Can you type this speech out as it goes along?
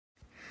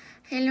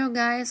Hello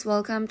guys,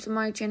 welcome to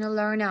my channel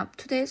Learn Up.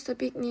 Today's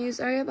topic news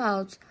are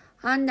about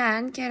Hande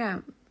and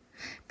Kerem.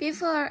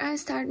 Before I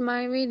start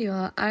my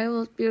video, I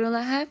would be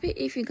really happy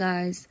if you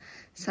guys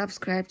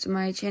subscribe to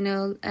my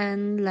channel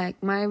and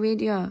like my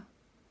video.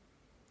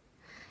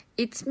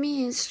 It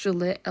means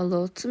really a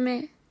lot to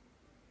me.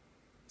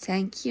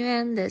 Thank you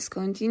and let's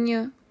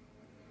continue.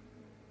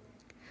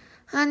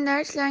 Hande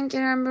and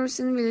Kerem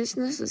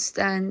witnesses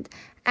stand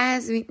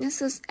as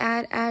witnesses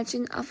at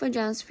Elçin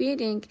Afacan's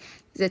wedding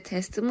is a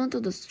testament to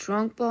the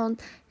strong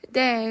bond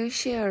they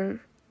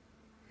share.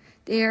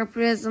 Their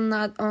presence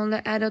not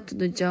only added to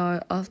the joy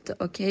of the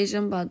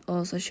occasion but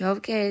also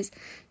showcased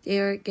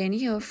their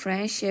genuine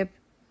friendship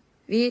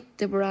with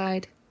the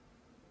bride.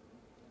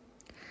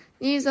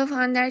 News of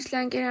Hande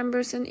and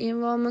Kerem's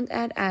involvement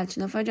at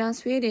Elçin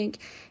Afacan's wedding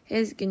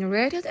has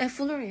generated a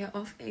flurry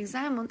of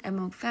excitement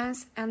among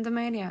fans and the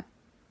media.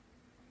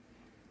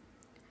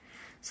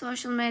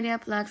 Social media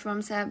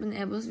platforms have been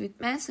abuzed with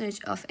messages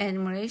of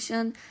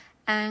admiration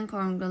and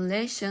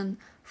congratulation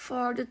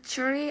for the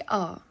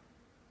trio.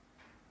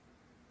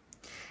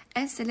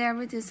 As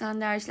celebrities,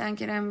 Hande and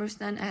Kerem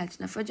and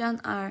Elçin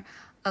Afacan are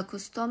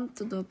accustomed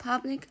to the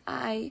public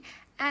eye,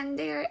 and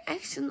their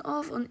actions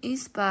often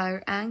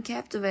inspire and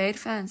captivate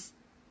fans.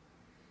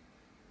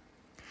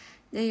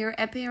 Their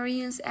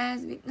appearance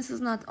as witnesses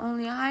not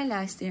only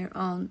highlights their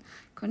own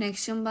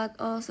connection but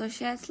also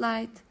sheds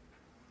light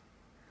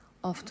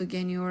of the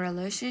genuine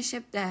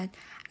relationship that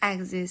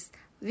exists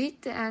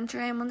with the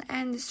entertainment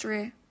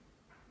industry.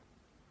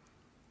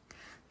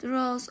 The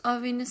roles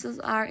of witnesses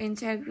are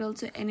integral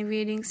to any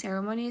wedding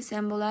ceremony,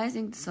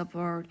 symbolizing the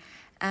support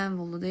and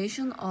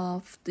validation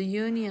of the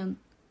union.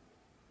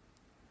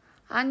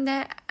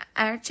 Hande,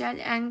 Elçin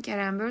and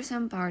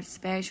Kerem's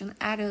participation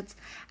added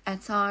a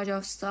touch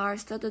of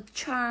star-studded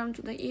charm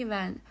to the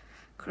event,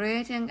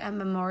 creating a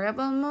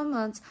memorable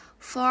moment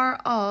for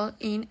all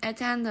in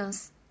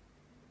attendance.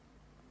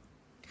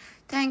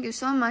 Thank you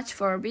so much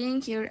for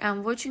being here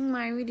and watching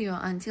my video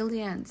until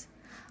the end.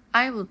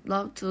 I would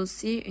love to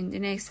see you in the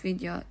next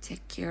video.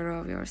 Take care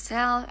of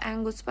yourself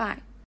and goodbye.